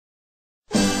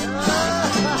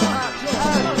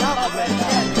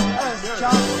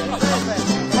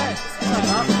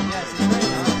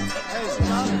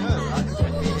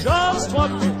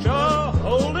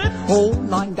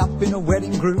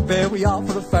wedding group, here we are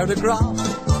for a photograph.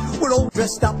 We're all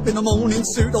dressed up in a morning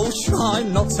suit, all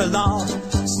trying not to laugh.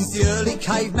 Since the early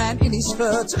caveman in his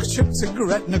fur took a trip to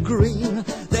Gretna Green,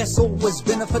 there's always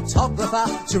been a photographer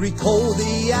to recall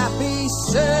the happy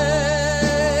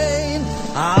scene.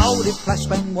 Oh, it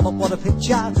flashbang, what a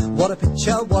picture, what a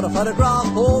picture, what a photograph.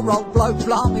 Poor old bloke,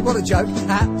 blimey, what a joke.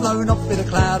 Hat blown off in a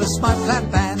cloud of smoke, clap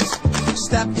bands,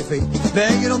 stamp your feet,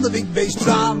 banging on the big bass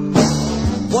drum.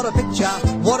 What a picture,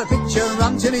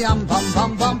 run to the pum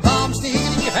pum pum pum, stick it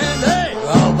in your hand, hey!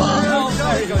 Oh,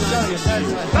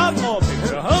 one more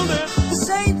picture, hold it! The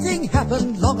same thing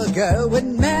happened long ago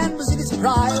when man was in his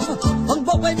prime. And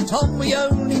what went on we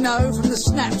only know from the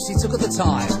snaps he took at the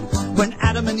time. When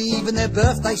Adam and Eve in their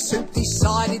birthday suit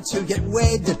decided to get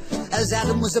wed, as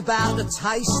Adam was about to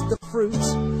taste the fruit,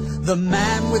 the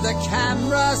man with the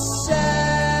camera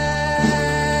said,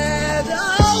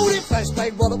 "Oh, it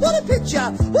flashbang, what a picture,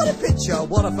 what a picture,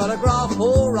 what a photograph."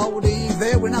 Poor old Eve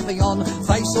there with nothing on,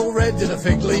 face all red and a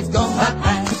fig leaf gone. Clap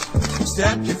hands,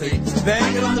 stamp your feet,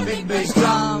 bang it on the big bass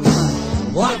drum.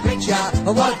 What a picture,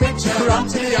 run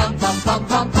to the pum pum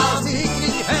pum pum, stick it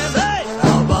in your hand, hey!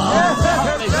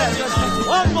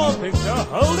 One more picture,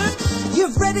 hold it!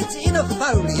 You've read it in a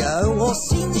folio or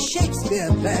seen the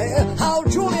Shakespeare play, how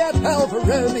Juliet fell for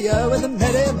Romeo in the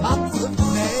merry month of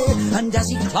May. And as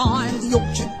he climbed the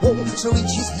orchard wall to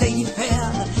reach his lady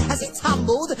fair, as he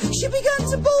tumbled, she began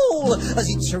to bawl as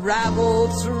he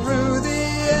travelled through the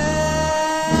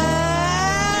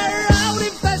air. Out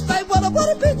in flashbang, what a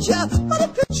picture,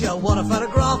 what a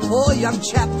photograph. Poor young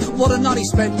chap, what a night he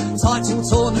spent, tight till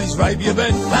torn in his rapier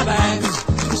bed. Clap hands,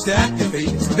 stamp your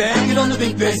feet, bang it on the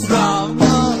big bass drum.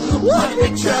 What a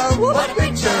picture,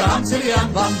 until the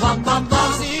pum pum pum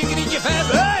pum, stick it in your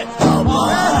family. One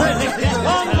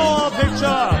more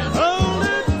picture, hold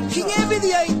it! King Henry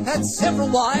VIII had several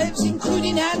wives,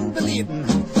 including Anne Boleyn,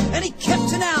 and he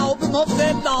kept an album of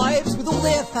their lives with all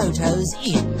their photos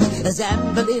in. As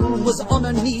Anne Boleyn was on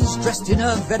her knees, dressed in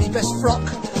her very best frock,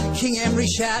 King Henry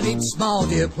shouted, "Smile,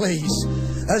 dear, please,"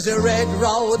 as her head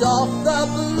rolled off the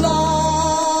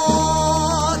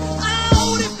block.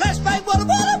 Oh, in flashbang, what a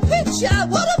picture,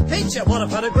 what a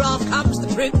photograph. Comes the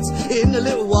prince, in a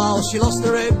little while she lost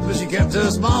her head, but she kept her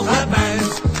smile. Clap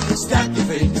hands, stamp your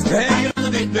feet, hang it on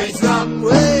the big bass drum.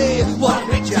 Hey, what a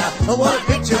picture,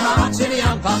 run to the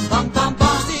pum pum pum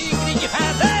pum, stick it in your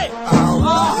hand, hey! One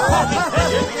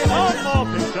more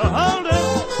picture, hold it!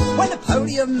 When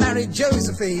Napoleon married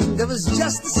Josephine, there was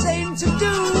just the same to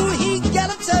do. He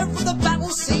galloped her from the battle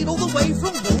scene all the way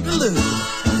from Waterloo.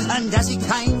 And as he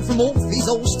came from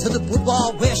Orpheus to the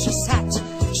boudoir where she sat,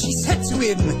 she said to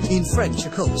him, in French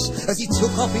of course, as he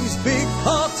took off his big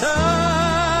tartan,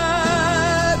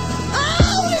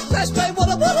 "Oh, in flashbang, what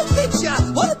a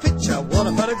picture, what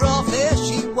a photograph." There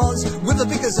she was with the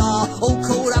big huzzah, all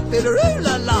caught up in her own